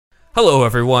Hello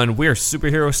everyone, we're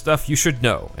Superhero Stuff You Should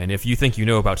Know, and if you think you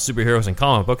know about superheroes and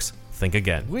comic books, think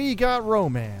again. We got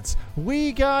romance.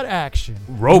 We got action.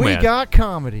 Romance? We got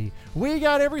comedy. We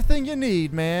got everything you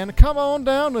need, man. Come on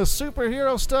down to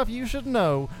Superhero Stuff You Should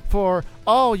Know for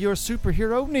all your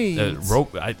superhero needs.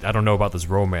 I don't know about this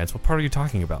romance. What part are you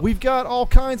talking about? We've got all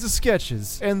kinds of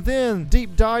sketches, and then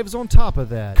deep dives on top of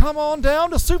that. Come on down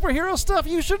to Superhero Stuff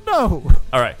You Should Know.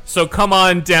 Alright, so come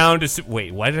on down to...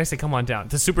 Wait, why did I say come on down?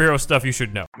 To Superhero Stuff You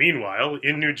Should Know. Meanwhile,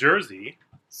 in New Jersey...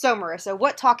 So, Marissa,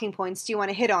 what talking points do you want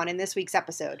to hit on in this week's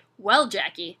episode? Well,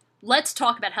 Jackie, let's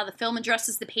talk about how the film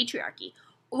addresses the patriarchy.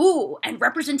 Ooh, and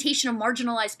representation of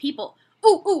marginalized people.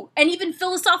 Ooh, and even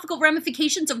philosophical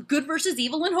ramifications of good versus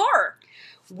evil in horror.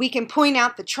 We can point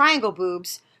out the triangle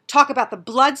boobs, talk about the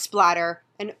blood splatter,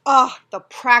 and the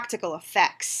practical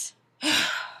effects.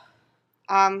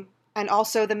 And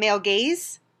also the male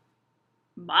gaze.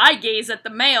 My gaze at the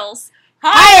males.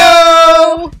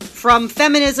 Hi-yo! From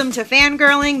feminism to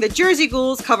fangirling, the Jersey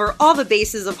Ghouls cover all the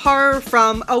bases of horror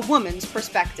from a woman's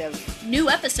perspective. New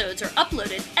episodes are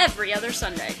uploaded every other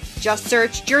Sunday. Just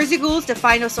search Jersey Ghouls to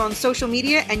find us on social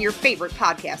media and your favorite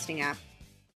podcasting app.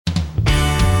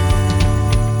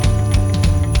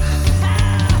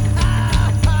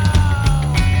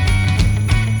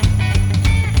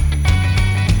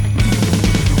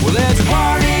 Well, there's a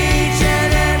party each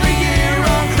and every year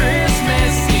on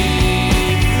Christmas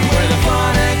Eve, where the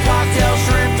fun and cocktail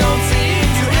shrimp don't seem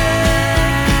to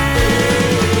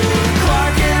end.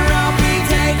 Clark and Ralphie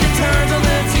taking turns on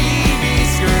the TV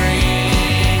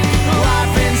screen,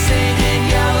 laughing, singing,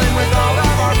 yelling with all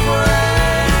of our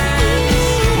friends.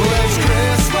 Well, it's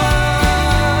Christmas,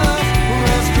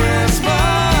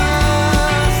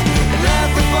 and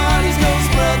let the parties go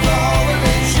spread the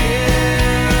holiday cheer.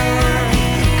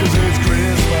 'Cause it's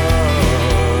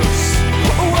Christmas.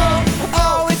 Whoa,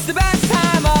 oh, it's the best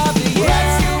time of the year.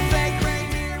 Let's go fake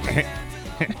reindeer.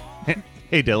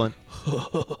 Hey, Dylan.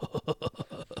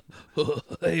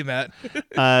 Hey, Matt.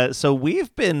 So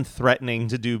we've been threatening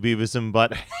to do Beavis and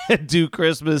Butthead do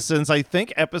Christmas since I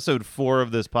think episode 4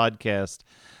 of this podcast.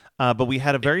 But we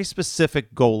had a very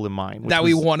specific goal in mind. That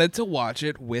we wanted to watch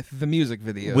it with the music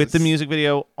videos. With the music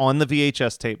video on the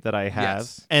VHS tape that I have.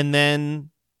 Yes. And then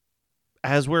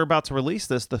as we're about to release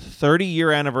this, the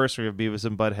 30-year anniversary of Beavis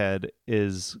and Butthead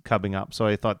is coming up. So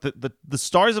I thought that the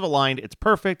stars have aligned. It's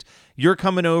perfect. You're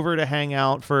coming over to hang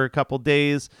out for a couple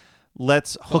days.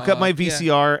 Let's hook up my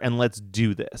VCR and let's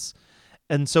do this.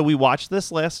 And so we watched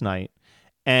this last night.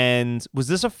 And was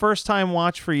this a first-time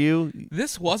watch for you?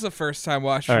 This was a first-time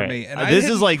watch All for right. me. And This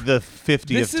is like the 50th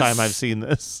This time is- I've seen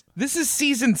this. This is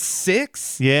season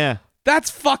 6? Yeah.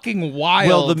 That's fucking wild.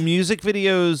 Well, the music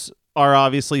videos are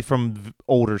obviously from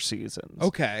older seasons.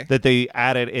 Okay. That they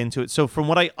added into it. So from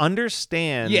what I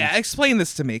understand... Yeah, explain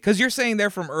this to me. Because you're saying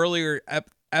they're from earlier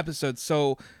episodes.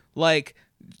 So, like,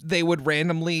 they would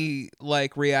randomly,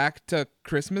 like, react to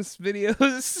Christmas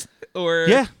videos? Or...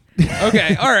 Yeah.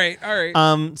 Okay, all right.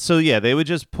 So yeah, they would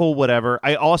just pull whatever.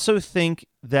 I also think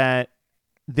that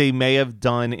they may have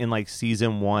done in like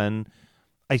season 1.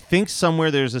 I think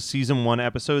somewhere there's a season 1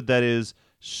 episode that is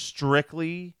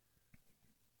strictly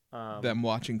Them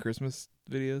watching Christmas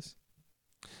videos?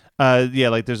 yeah,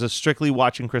 like there's a strictly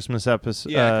watching Christmas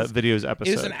episode videos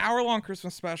episode. It is an hour-long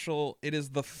Christmas special. It is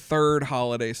the third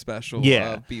holiday special of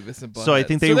Beavis and Butthead. So I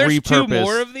think they there's repurposed 2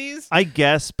 more of these? I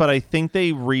guess, but I think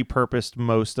they repurposed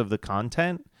most of the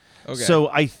content. Okay. So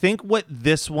I think what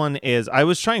this one is, I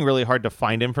was trying really hard to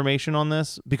find information on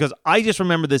this because I just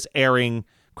remember this airing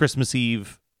Christmas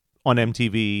Eve on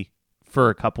MTV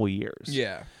for a couple years.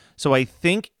 Yeah. So I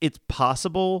think it's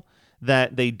possible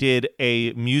that they did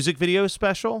a music video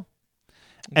special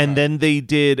and then they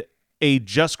did a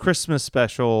Just Christmas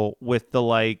special with the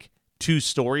like 2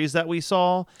 stories that we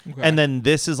saw. Okay. And then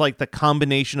this is like the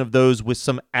combination of those with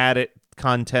some added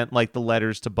content like the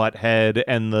letters to Butthead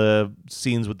and the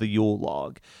scenes with the Yule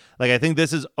log. Like I think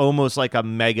this is almost like a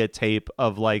mega tape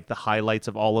of like the highlights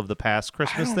of all of the past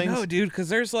Christmas things. No, dude, because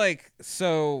there's like,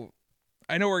 so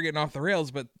I know we're getting off the rails,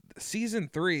 but season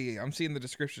 3, I'm seeing the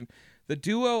description. The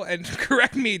duo, and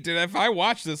correct me if I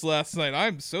watched this last night,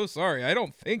 I'm so sorry. I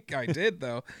don't think I did,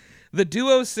 though. The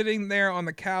duo sitting there on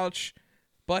the couch,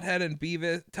 Butthead and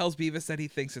Beavis, tells Beavis that he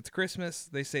thinks it's Christmas.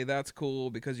 They say that's cool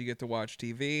because you get to watch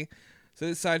TV. So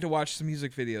they decide to watch some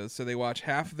music videos. So they watch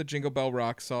half of the Jingle Bell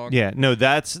Rock song. Yeah, no,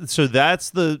 that's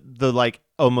the like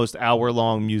almost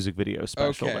hour-long music video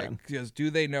special. Okay, then. because do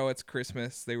they know it's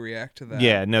Christmas? They react to that.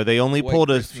 Yeah, no, they only White pulled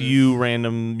a Christmas. few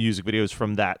random music videos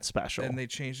from that special. And they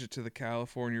changed it to the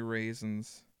California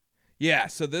Raisins. Yeah,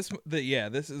 so this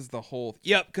is the whole.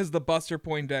 Yep, because the Buster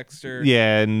Poindexter.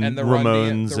 Yeah, and the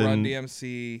Ramones Run and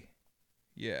DMC.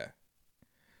 Yeah.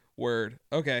 Word.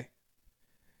 Okay.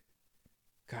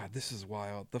 God, this is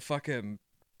wild. The fucking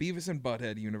Beavis and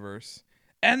Butthead universe,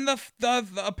 and the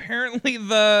apparently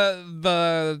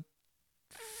the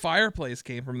fireplace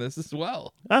came from this as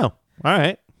well. Oh, all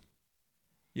right.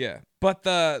 Yeah, but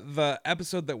the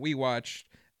episode that we watched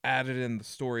added in the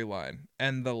storyline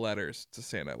and the letters to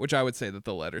Santa, which I would say that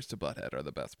the letters to Butthead are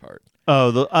the best part.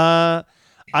 Oh,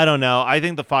 I don't know. I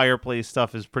think the fireplace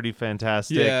stuff is pretty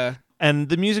fantastic. Yeah. And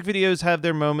the music videos have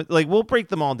their moment. Like, we'll break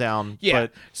them all down. Yeah.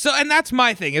 But So, and that's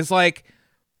my thing, is like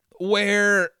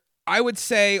where I would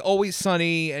say Always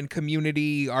Sunny and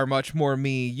Community are much more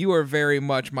me. You are very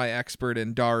much my expert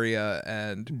in Daria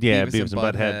and Beavis and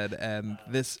Butthead and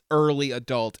this early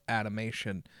adult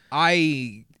animation.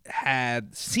 I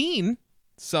had seen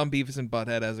some Beavis and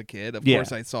Butthead as a kid. Of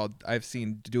course, I've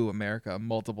seen Do America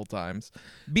multiple times.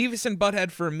 Beavis and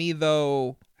Butthead for me,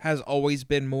 though, has always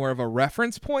been more of a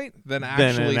reference point than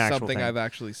actually something thing. I've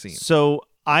actually seen. So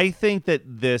I think that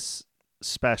this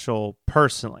special,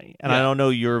 personally, and I don't know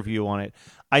your view on it,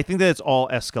 I think that it's all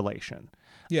escalation.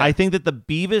 Yeah. I think that the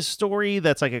Beavis story,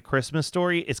 that's like a Christmas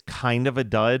story, is kind of a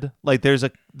dud. Like there's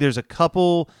a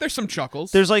couple. There's some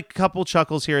chuckles. There's like a couple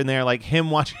chuckles here and there, like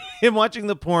him watching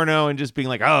the porno and just being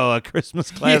like, "Oh, a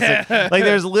Christmas classic." Yeah. Like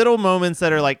there's little moments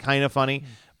that are like kind of funny,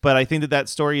 but I think that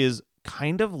story is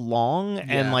kind of long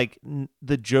and like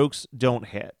the jokes don't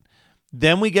hit.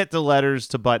 Then we get the letters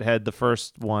to Butthead, the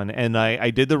first one, and I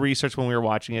did the research when we were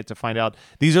watching it to find out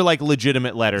these are like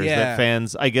legitimate letters that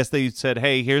fans, I guess they said,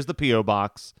 hey, here's the P.O.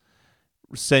 box.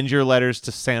 Send your letters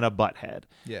to Santa Butthead.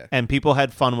 Yeah. And people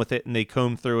had fun with it, and they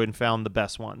combed through and found the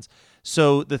best ones.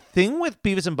 So the thing with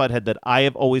Beavis and Butthead that I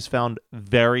have always found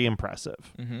very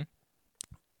impressive,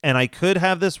 and I could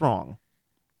have this wrong,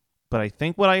 but I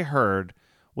think what I heard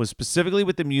was specifically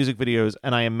with the music videos,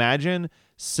 and I imagine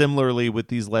similarly with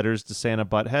these letters to Santa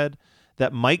Butthead,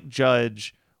 that Mike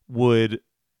Judge would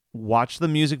watch the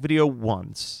music video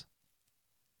once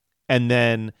and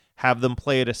then have them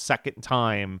play it a second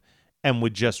time and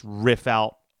would just riff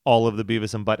out all of the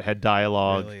Beavis and Butthead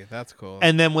dialogue. Really? That's cool.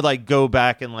 And then would like go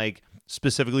back and like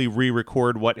specifically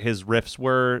re-record what his riffs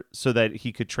were so that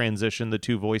he could transition the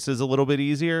two voices a little bit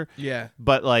easier. Yeah.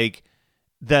 But like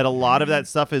that a lot of that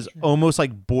stuff is almost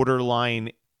like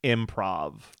borderline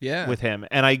improv with him.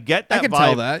 And I get that I can vibe.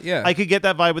 tell that, yeah. I could get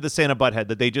that vibe with the Santa Butthead,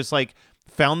 that they just like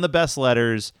found the best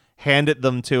letters, handed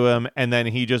them to him, and then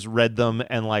he just read them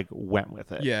and like went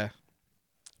with it. Yeah.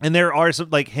 And there are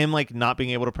some like him like not being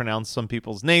able to pronounce some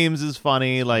people's names is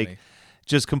funny. Like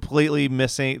just completely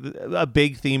missing. A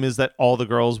big theme is that all the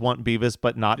girls want Beavis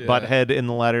but not Butthead in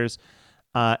the letters.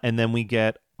 And then we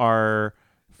get our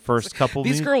first couple.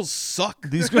 These girls suck.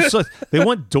 These girls suck. They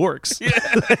want dorks.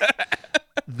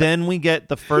 Then we get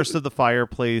the first of the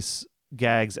fireplace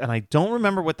gags, and I don't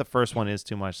remember what the first one is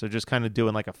too much. So just kind of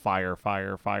doing like a fire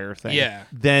thing. Yeah.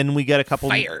 Then we get a couple.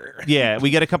 Fire. Yeah, we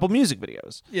get a couple music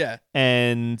videos. Yeah.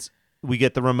 And we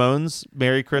get the Ramones,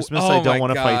 Merry Christmas, I Don't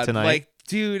Want to Fight Tonight. Like,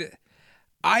 dude,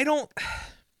 I don't.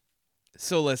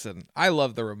 So listen, I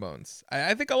love the Ramones.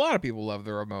 I think a lot of people love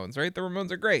the Ramones, right? The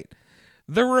Ramones are great.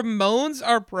 The Ramones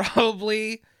are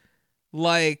probably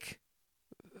like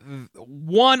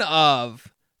one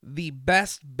of the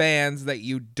best bands that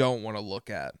you don't want to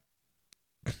look at.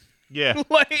 Yeah.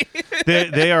 Like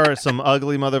they are some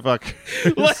ugly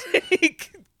motherfuckers.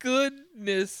 Like,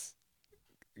 goodness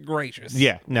gracious.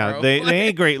 Yeah, no, bro. they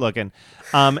ain't great looking.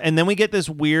 And then we get this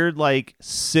weird like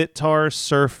sitar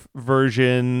surf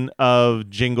version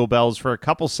of Jingle Bells for a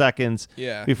couple seconds.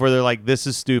 Yeah. Before they're like, this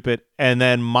is stupid. And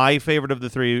then my favorite of the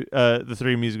three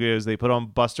music videos, they put on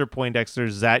Buster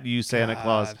Poindexter's That You Santa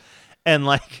Claus, and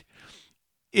like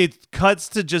it cuts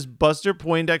to just Buster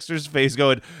Poindexter's face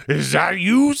going, "Is that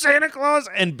you, Santa Claus?"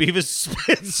 And Beavis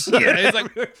spits. Yeah, it's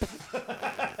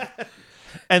like.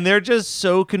 And they're just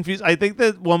so confused. I think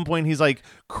that at one point he's like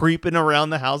creeping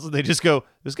around the house and they just go,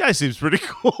 this guy seems pretty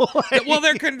cool. Well,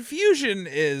 their confusion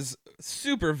is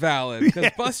super valid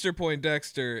because Buster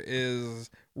Poindexter is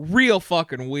real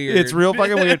fucking weird. It's real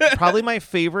fucking weird. Probably my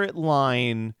favorite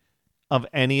line of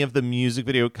any of the music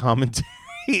video commentary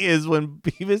is when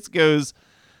Beavis goes,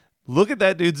 look at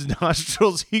that dude's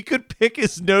nostrils. He could pick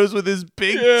his nose with his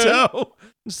big toe.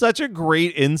 Such a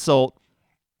great insult.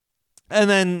 And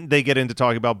then they get into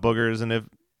talking about boogers, and if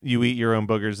you eat your own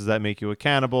boogers, does that make you a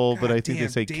cannibal? But I think they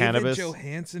say cannabis. David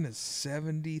Johansen is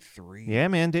 73. Yeah,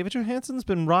 man. David Johansen's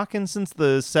been rocking since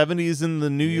the 70s in the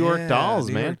New York Dolls,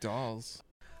 New man. York Dolls.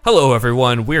 Hello,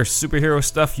 everyone. We're Superhero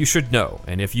Stuff You Should Know,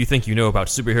 and if you think you know about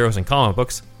superheroes and comic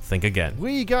books, think again.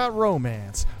 We got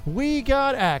romance. We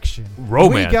got action.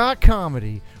 Romance? We got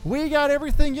comedy. We got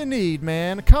everything you need,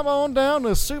 man. Come on down to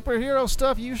Superhero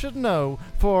Stuff You Should Know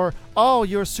for all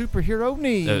your superhero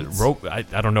needs.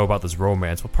 I don't know about this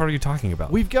romance. What part are you talking about?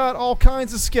 We've got all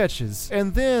kinds of sketches,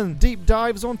 and then deep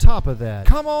dives on top of that.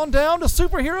 Come on down to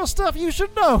Superhero Stuff You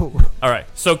Should Know. All right,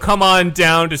 so come on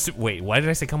down to... Wait, why did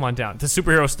I say come on down? To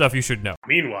Superhero Stuff You Should Know.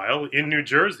 Meanwhile, in New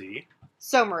Jersey,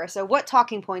 So, Marissa, what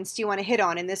talking points do you want to hit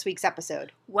on in this week's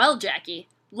episode? Well, Jackie,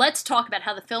 let's talk about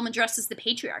how the film addresses the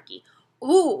patriarchy.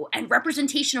 Ooh, and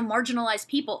representation of marginalized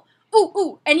people.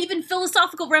 Ooh, and even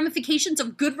philosophical ramifications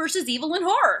of good versus evil in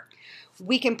horror.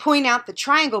 We can point out the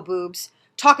triangle boobs,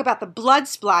 talk about the blood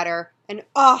splatter, and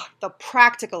the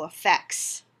practical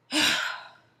effects.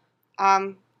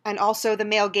 And also the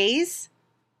male gaze.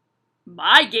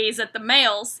 My gaze at the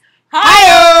males.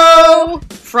 Hi-yo!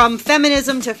 From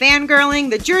feminism to fangirling,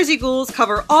 the Jersey Ghouls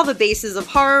cover all the bases of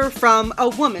horror from a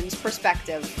woman's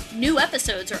perspective. New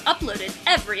episodes are uploaded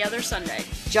every other Sunday.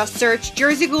 Just search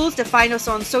Jersey Ghouls to find us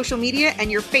on social media and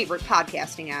your favorite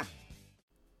podcasting app.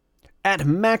 At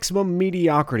Maximum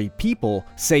Mediocrity, people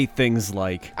say things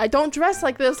like, I don't dress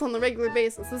like this on the regular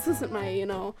basis. This isn't my,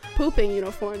 pooping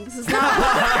uniform. This is not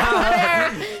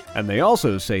and they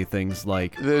also say things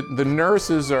like, The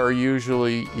nurses are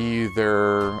usually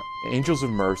either angels of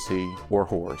mercy or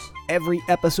whores. every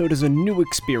episode is a new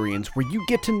experience where you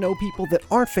get to know people that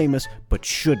aren't famous but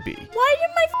should be. Why did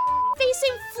my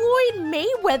facing Floyd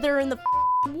Mayweather in the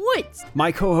woods?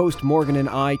 My co-host Morgan and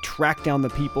I track down the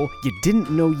people you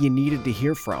didn't know you needed to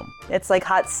hear from. It's like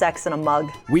hot sex in a mug.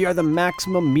 We are the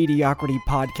Maximum Mediocrity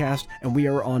Podcast, and we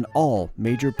are on all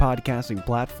major podcasting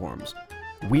platforms.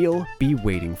 We'll be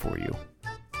waiting for you.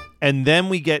 And then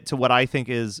we get to what I think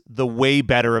is the way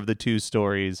better of the two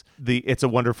stories, the It's a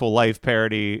Wonderful Life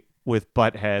parody with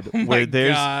Butthead. Oh my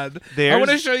God. I want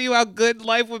to show you how good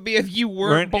life would be if you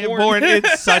weren't born.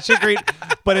 It's such a great...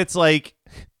 But it's like,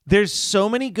 there's so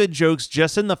many good jokes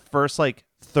just in the first,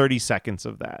 30 seconds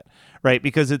of that, right?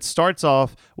 Because it starts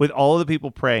off with all of the people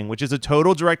praying, which is a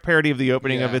total direct parody of the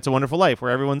opening of It's a Wonderful Life,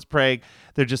 where everyone's praying.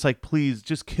 They're just like, please,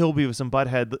 just kill Beavis and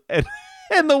Butthead.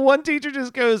 And the one teacher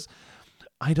just goes...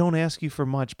 I don't ask you for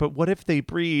much, but what if they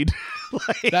breed?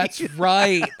 That's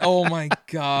right. Oh my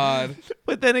God.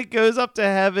 But then it goes up to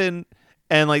heaven,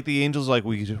 and the angel's like,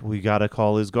 we gotta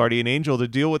call his guardian angel to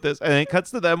deal with this. And it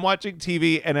cuts to them watching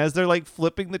TV, and as they're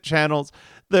flipping the channels,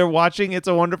 they're watching It's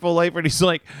a Wonderful Life, and he's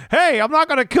like, hey, I'm not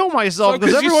gonna kill myself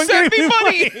because everyone sent gave me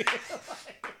money.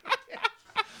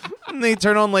 And they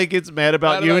turn on It's Mad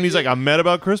About You, and he's like, I'm mad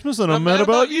about Christmas and I'm mad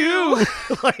about you.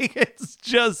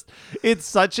 It's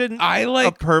such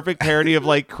a perfect parody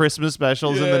of Christmas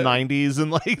specials in the 90s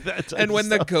and that type And when of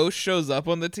the stuff. ghost shows up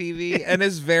on the TV and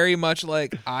is very much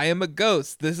like, I am a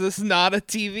ghost. This is not a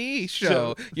TV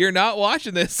show. You're not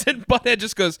watching this. And Butthead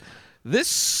just goes, this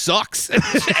sucks, and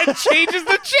changes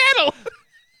the channel.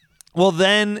 Well,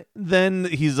 then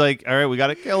he's like, all right, we got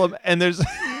to kill him. And there's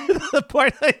the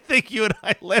part I think you and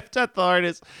I laughed at the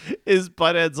hardest is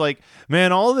Butthead's like,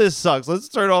 man, all this sucks. Let's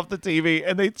turn off the TV.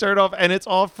 And they turn off, and it's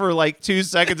off for 2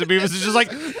 seconds. And Beavis is just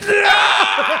like,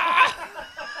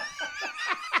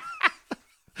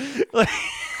 no!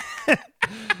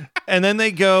 And then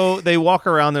they walk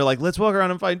around. They're like, let's walk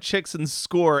around and find chicks and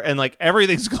score. And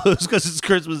everything's closed because it's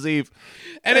Christmas Eve.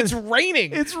 And it's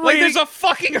raining. It's raining. There's a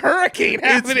fucking hurricane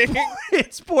happening.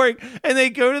 It's pouring. And they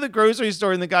go to the grocery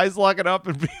store, and the guy's locking up,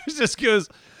 and Beavis just goes,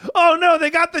 oh no, they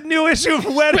got the new issue of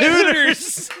Wet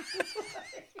Hooters.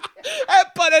 And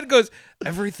Butthead goes,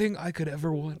 everything I could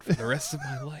ever want for the rest of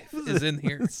my life is in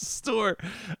here. Store.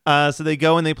 So they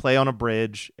go and they play on a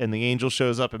bridge, and the angel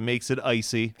shows up and makes it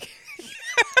icy.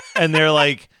 And they're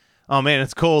like, oh man,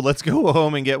 it's cold. Let's go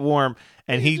home and get warm.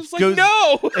 And he goes,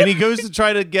 no. And he goes to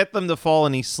try to get them to fall,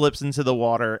 and he slips into the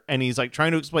water. And he's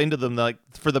trying to explain to them that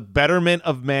for the betterment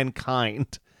of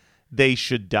mankind, they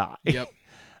should die. Yep.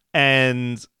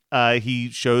 And he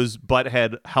shows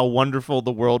Butthead how wonderful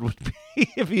the world would be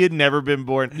if he had never been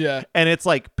born. Yeah. And it's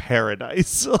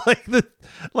paradise.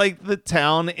 The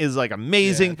town is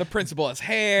amazing. Yeah, the principal has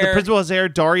hair.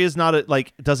 Daria's not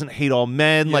doesn't hate all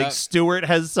men. Yeah. Stuart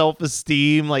has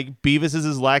self-esteem. Beavis is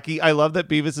his lackey. I love that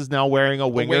Beavis is now wearing a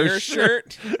winger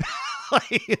shirt.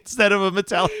 Instead of a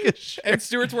Metallica shirt. And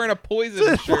Stuart's wearing a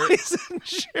Poison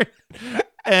shirt.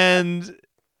 And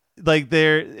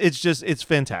it's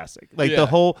fantastic.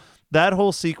 That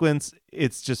whole sequence,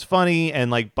 it's just funny,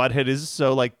 and Butthead is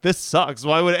so this sucks.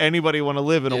 Why would anybody want to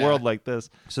live in a world like this?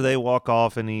 So they walk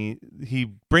off, and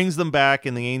he brings them back,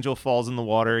 and the angel falls in the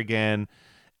water again,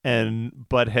 And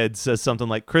Butthead says something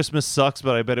like, "Christmas sucks,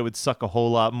 but I bet it would suck a whole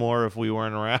lot more if we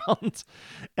weren't around."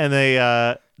 And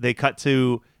they cut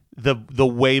to the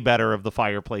way better of the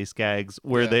fireplace gags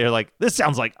where they're like, "This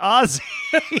sounds like Ozzy."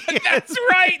 That's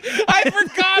right. I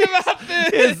forgot about this.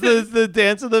 It's the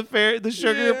dance of the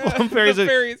sugar plum fairies. The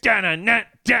fairies.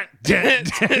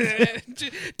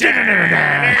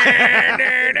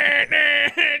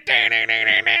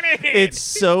 It's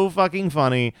so fucking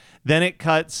funny. Then it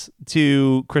cuts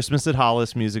to Christmas at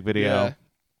Hollis music video. Yeah.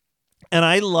 And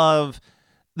I love,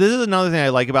 this is another thing I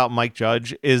like about Mike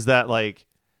Judge is that like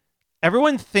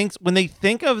everyone thinks when they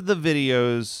think of the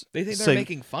videos, They think they're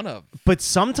making fun of. but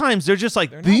sometimes they're just like,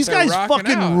 They're not, these they're guys rocking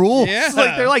fucking out. rule. Yeah.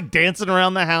 Like they're like dancing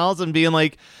around the house and being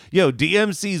like, yo,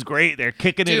 DMC's great. They're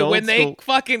kicking it Dude, old when they school.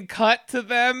 fucking cut to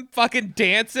them fucking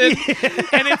dancing,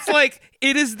 and it's like,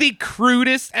 it is the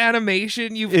crudest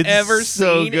animation you've It's ever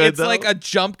so seen. good, It's like though. a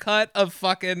jump cut of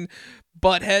fucking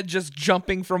Butthead just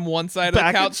jumping from one side of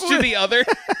Back the and couch to forth. the other.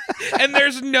 And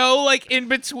there's no like in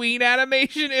between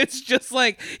animation. It's just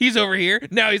like he's over here,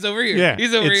 now he's over here. Yeah,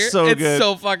 He's over it's here. so it's good.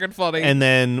 so fucking funny. And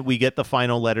then we get the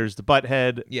final letters to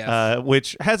Butthead, Yes.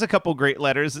 which has a couple great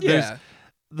letters. Yeah.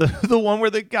 There's the one where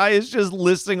the guy is just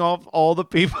listing off all the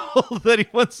people that he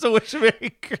wants to wish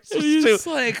Merry Christmas He's to. just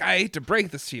like, I hate to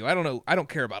break this to you. I don't know. I don't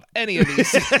care about any of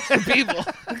these people.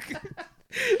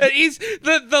 And he's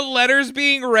the letters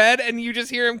being read, and you just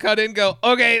hear him cut in and go,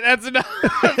 okay, that's enough.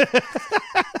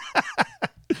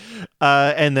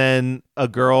 And then a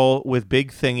girl with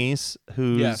big thingies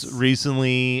who's Yes.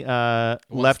 recently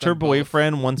left her them both.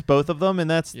 boyfriend, wants both of them, and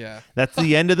that's Yeah.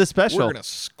 the end of the special. We're gonna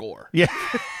score. Yeah.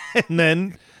 And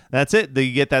then that's it.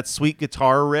 You get that sweet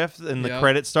guitar riff and the Yep.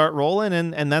 credits start rolling,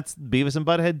 and that's Beavis and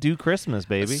Butthead Do Christmas,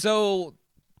 baby. So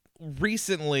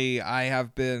recently, I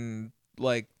have been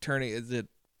like turning. Is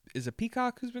it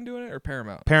Peacock who's been doing it or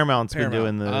Paramount? Paramount's been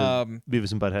Paramount. doing the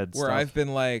Beavis and Butthead Where stuff. I've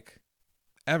been like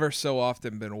ever so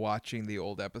often been watching the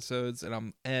old episodes,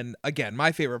 and again,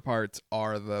 my favorite parts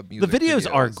are the music videos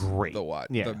are great.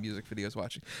 Yeah. The music videos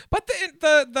watching, but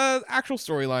the actual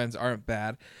storylines aren't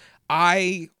bad.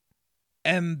 I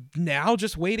am now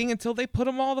just waiting until they put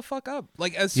them all the fuck up.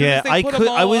 Like as soon as they put them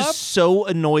all I was up, so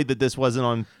annoyed that this wasn't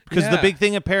on because the Yeah. big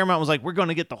thing at Paramount was like, we're going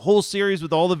to get the whole series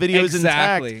with all the videos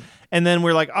Exactly. intact. And then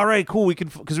we're like, all right, cool, we can,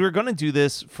 because we were going to do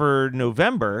this for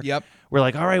November. Yep. We're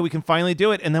like, all right, we can finally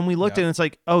do it. And then we looked and it's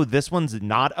like, oh, this one's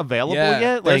not available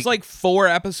yet. There's like 4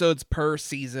 episodes per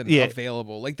season Yeah.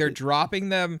 available. Like they're dropping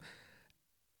them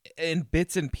in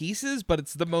bits and pieces, but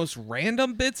it's the most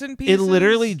random bits and pieces. it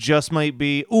literally just might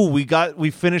be. Ooh, we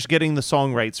finished getting the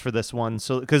song rights for this one,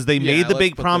 so because they Yeah, made the let's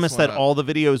big put this promise one that up. all the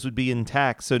videos would be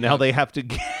intact. So now Yep. they have to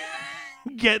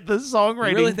get the songwriting.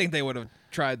 I really think they would have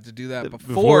tried to do that before,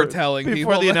 before telling before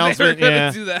people the that announcement. they were Yeah,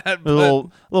 gonna do that. a But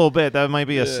little bit. That might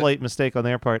be a Yeah. slight mistake on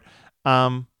their part.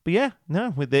 But yeah,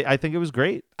 no, I think it was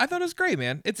great. I thought it was great,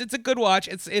 man. It's a good watch.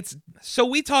 It's so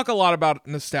we talk a lot about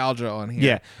nostalgia on here.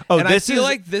 Yeah. Oh, and this I feel is-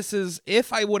 like this is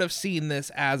if I would have seen this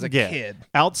as a kid.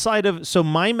 Outside of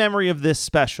my memory of this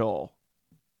special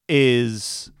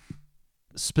is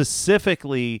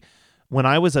specifically when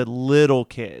I was a little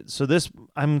kid. So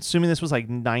I'm assuming this was like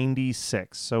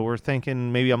 96. So we're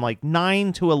thinking maybe I'm like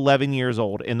 9 to 11 years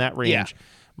old, in that range.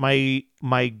 Yeah.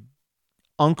 My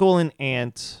uncle and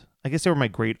aunt, I guess they were my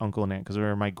great uncle and aunt because they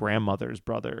were my grandmother's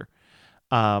brother.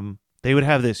 They would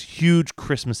have this huge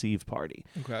Christmas Eve party.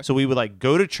 Okay. So we would like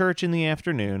go to church in the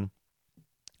afternoon,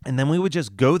 and then we would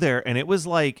just go there, and it was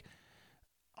like,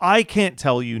 I can't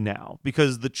tell you now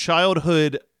because the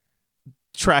childhood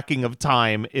tracking of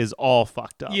time is all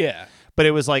fucked up. Yeah. But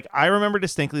it was like, I remember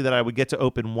distinctly that I would get to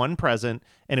open one present,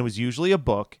 and it was usually a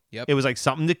book. Yep. It was like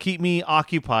something to keep me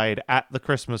occupied at the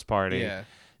Christmas party. Yeah.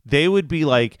 They would be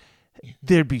like,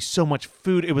 there'd be so much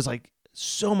food. It was like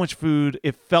so much food.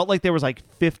 It felt like there was like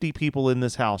 50 people in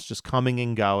this house just coming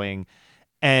and going.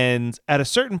 And at a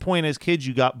certain point as kids,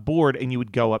 you got bored and you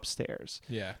would go upstairs.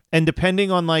 Yeah. And depending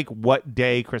on like what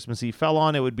day Christmas Eve fell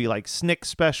on, it would be like Snick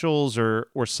specials or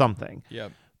something.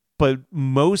 Yep. But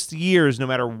most years, no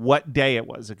matter what day it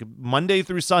was, like Monday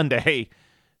through Sunday,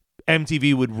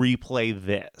 MTV would replay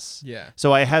this. Yeah.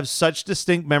 So I have such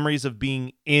distinct memories of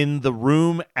being in the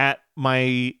room at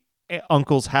my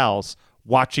uncle's house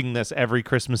watching this every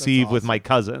Christmas Eve with my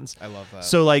cousins. I love that.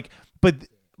 So like,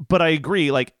 but I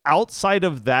agree, like outside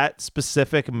of that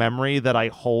specific memory that I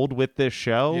hold with this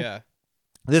show, Yeah.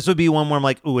 this would be one where I'm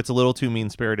like, ooh, it's a little too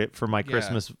mean-spirited for my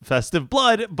Christmas festive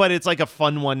blood, but it's like a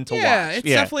fun one to Yeah, watch. it's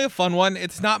definitely a fun one.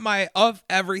 It's not of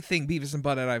everything Beavis and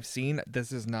Butthead I've seen,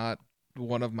 this is not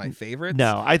one of my favorites.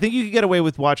 No, I think you could get away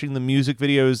with watching the music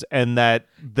videos and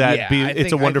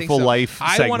It's a Wonderful so. Life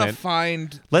segment. I want to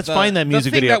find. Let's find that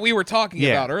music the thing video that we were talking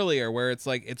about earlier, where it's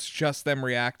like it's just them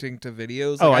reacting to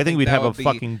videos. Oh, Like, I think we'd that have a would be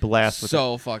fucking blast with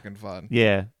so fucking fun.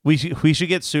 Yeah, we should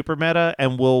get super meta,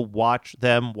 and we'll watch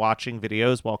them watching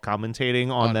videos while commentating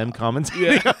on them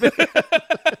commentating. Yeah.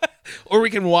 Or we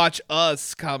can watch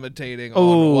us commentating on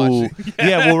Oh, watching.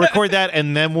 yeah, we'll record that,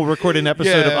 and then we'll record an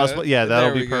episode of us. Yeah, that'll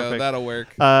there be we go. perfect. That'll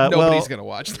work. Well, Nobody's gonna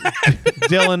watch that.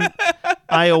 Dylan,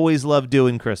 I always love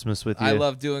doing Christmas with you. I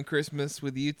love doing Christmas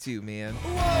with you too, man.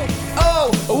 Oh,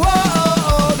 whoa,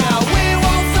 oh, now we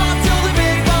won't stop till the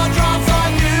big ball drops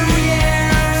on New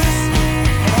Year's.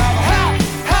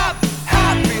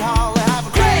 Happy holiday, have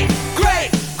a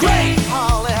great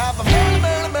holiday, have a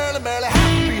merry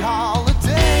happy holiday.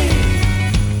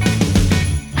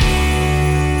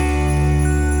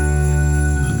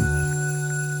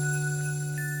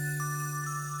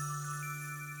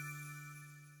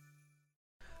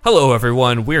 Hello,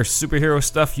 everyone. We're Superhero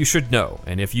Stuff You Should Know,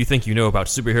 and if you think you know about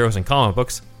superheroes and comic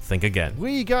books, think again.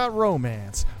 We got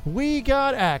romance. We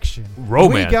got action.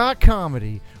 Romance? We got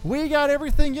comedy. We got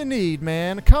everything you need,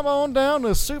 man. Come on down to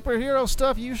Superhero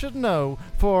Stuff You Should Know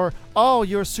for all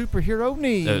your superhero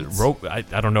needs.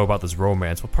 I don't know about this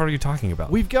romance. What part are you talking about?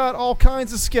 We've got all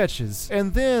kinds of sketches,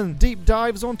 and then deep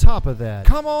dives on top of that.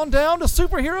 Come on down to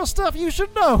Superhero Stuff You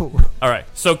Should Know. All right,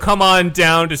 so come on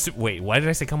down to... Wait, why did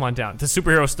I say come on down? To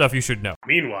Superhero Stuff You Should Know.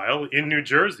 Meanwhile, in New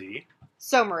Jersey...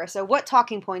 So, Marissa, what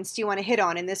talking points do you want to hit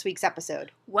on in this week's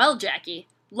episode? Well, Jackie,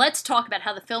 let's talk about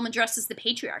how the film addresses the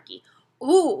patriarchy.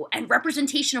 Ooh, and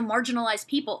representation of marginalized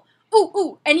people.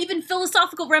 Ooh, and even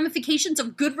philosophical ramifications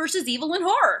of good versus evil in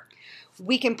horror.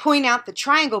 We can point out the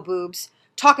triangle boobs,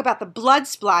 talk about the blood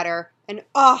splatter, and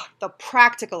the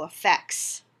practical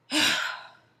effects.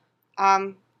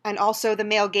 And also the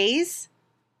male gaze.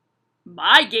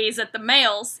 My gaze at the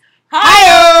males.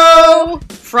 Hi-oh!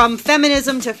 From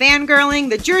feminism to fangirling,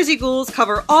 the Jersey Ghouls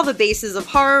cover all the bases of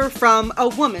horror from a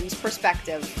woman's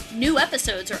perspective. New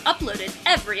episodes are uploaded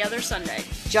every other Sunday.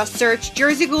 Just search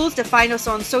Jersey Ghouls to find us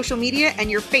on social media and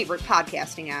your favorite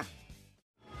podcasting app.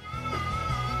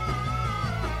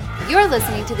 You're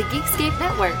listening to the Geekscape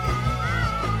Network.